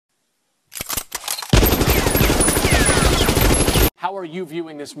How are you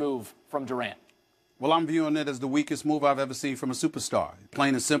viewing this move from Durant? Well, I'm viewing it as the weakest move I've ever seen from a superstar.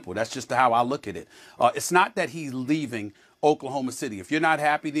 Plain and simple. That's just how I look at it. It's not that he's leaving Oklahoma City. If you're not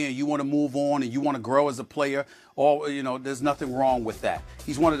happy there and you want to move on and you want to grow as a player, there's nothing wrong with that.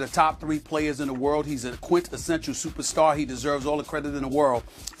 He's one of the top 3 players in the world. He's a quintessential superstar. He deserves all the credit in the world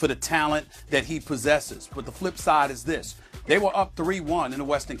for the talent that he possesses. But the flip side is this. They were up 3-1 in the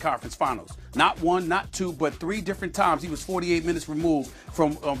Western Conference Finals. Not 1, not 2, but 3 different times. He was 48 minutes removed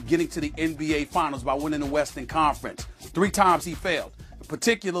from getting to the NBA Finals by winning the Western Conference. 3 times he failed,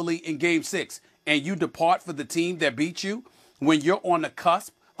 particularly in Game 6. And you depart for the team that beat you when you're on the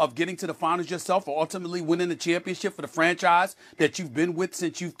cusp of getting to the finals yourself or ultimately winning the championship for the franchise that you've been with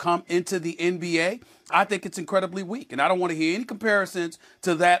since you've come into the NBA, I think it's incredibly weak. And I don't want to hear any comparisons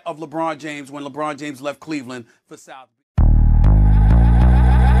to that of LeBron James when LeBron James left Cleveland for South Beach.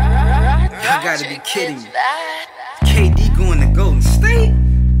 You gotta be kidding me. KD going to Golden State?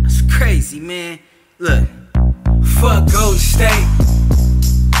 That's crazy, man. Look, fuck Golden State.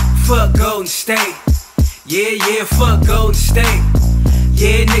 Fuck Golden State. Yeah, fuck Golden State.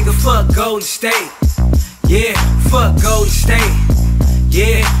 Yeah, nigga, fuck Golden State. Yeah, fuck Golden State.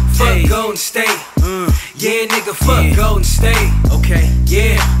 Yeah, fuck Golden State. Yeah, nigga, fuck Golden State. Okay.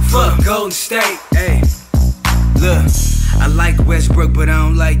 Yeah, fuck Golden State. Hey, look, I like Westbrook, but I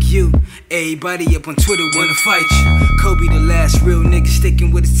don't like you. Everybody up on Twitter wanna fight you. Kobe the last real nigga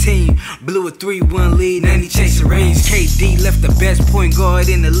sticking with his team. Blew a 3-1 lead, now he chasing rings. KD left the best point guard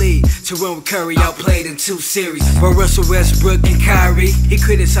in the league. Terrell Curry outplayed in 2 series. But Russell Westbrook and Kyrie, he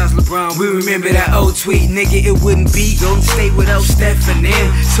criticized LeBron. We remember that old tweet, nigga, it wouldn't be Golden State without Steph and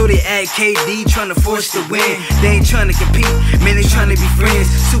them. So they add KD trying to force the win. They ain't trying to compete, man, they trying to be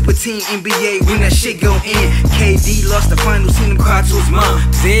friends. Super team NBA when that shit go in. KD lost the finals, seen him cry to his mom.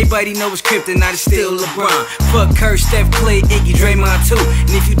 Cause everybody know it's kryptonite is still LeBron. Fuck Kerr, Steph, Clay, Iggy, Draymond too. And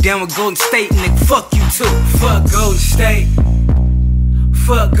if you down with Golden State, nigga, fuck you too. Fuck Golden State.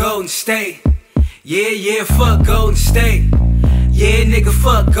 Fuck Golden State. Yeah, fuck Golden State. Yeah, nigga,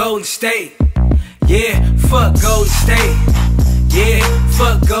 fuck Golden State. Yeah, fuck Golden State. Yeah,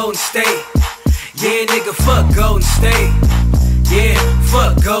 fuck Golden State. Yeah, nigga, fuck Golden State. Yeah,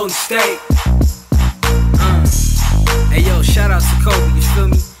 fuck Golden State. Hey yo, shout out to Kobe, you feel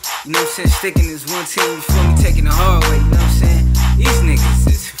me? You know what I'm saying? Sticking this one team, you feel me? Taking the hard way, you know what I'm saying? These niggas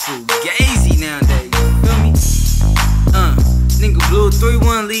is fugazi nowadays, you feel me? Nigga blew a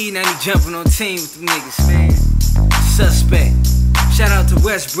 3-1 lead, now he jumping on team with the niggas, man. Suspect. Shout out to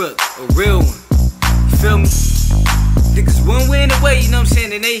Westbrook, a real one. You feel me? Niggas one win away, you know what I'm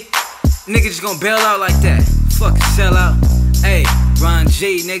saying? And they niggas just gonna bail out like that. Fucking sell out. Hey, Rahn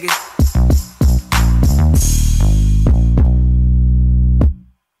G, nigga.